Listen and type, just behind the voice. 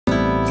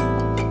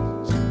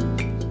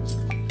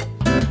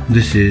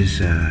This is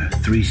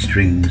 3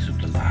 strings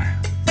of the lyre.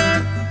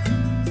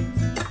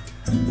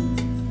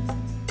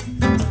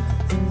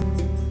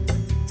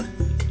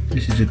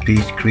 This is a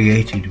piece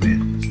created with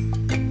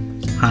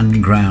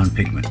hand-ground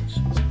pigments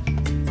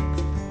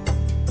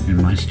in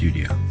my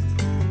studio.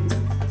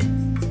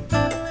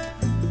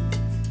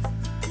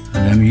 And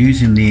I'm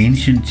using the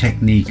ancient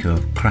technique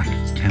of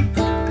cracked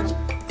tempera.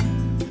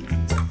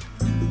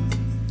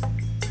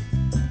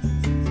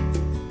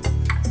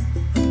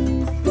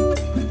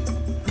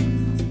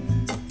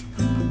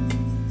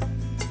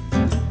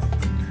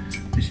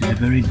 This is a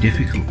very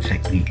difficult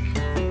technique.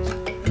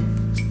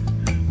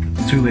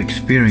 Through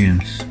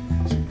experience,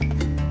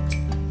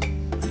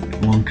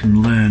 one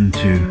can learn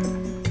to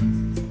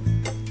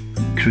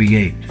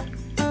create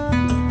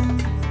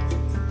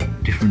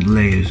different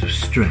layers of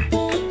stress,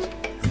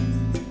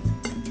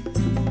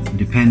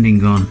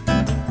 depending on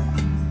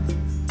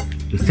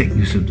the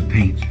thickness of the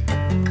paint,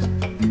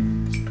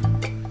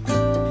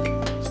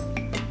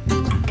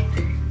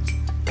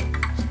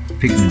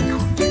 pigment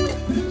content,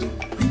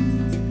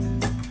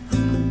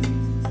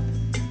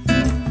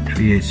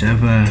 creates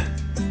ever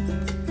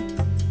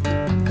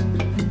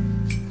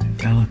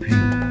developing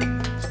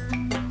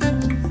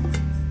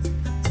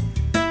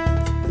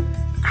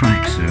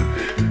cracks of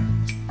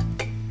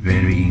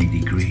varying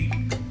degree.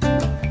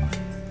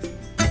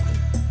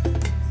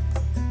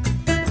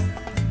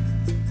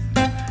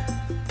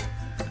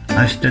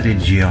 I studied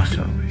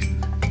Giotto,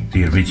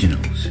 the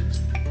originals,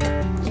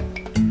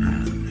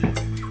 and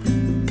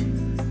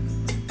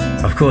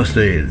of course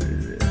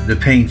the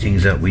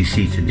paintings that we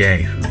see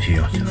today from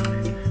Giotto,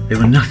 they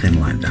were nothing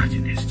like that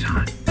in his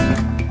time,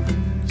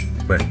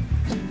 but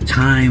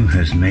time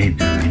has made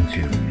them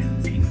into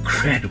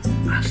incredible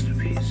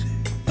masterpieces,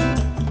 and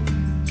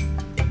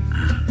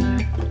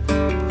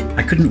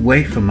I couldn't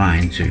wait for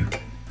mine to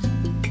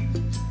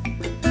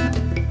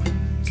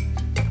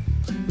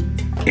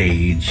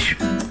age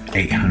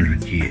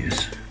 800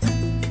 years.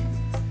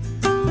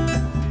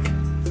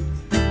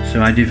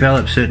 So I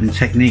developed certain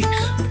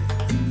techniques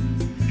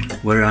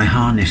where I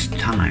harnessed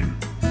time.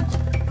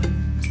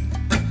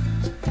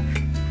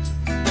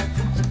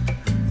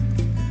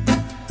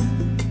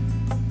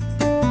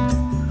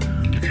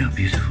 And look how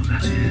beautiful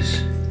that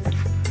is.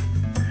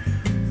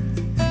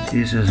 It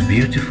is as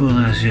beautiful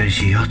as a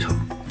Giotto.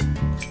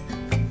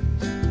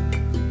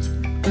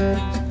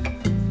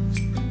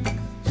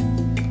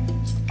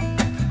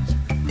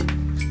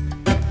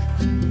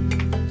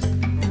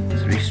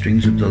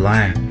 Strings of the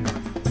lyre.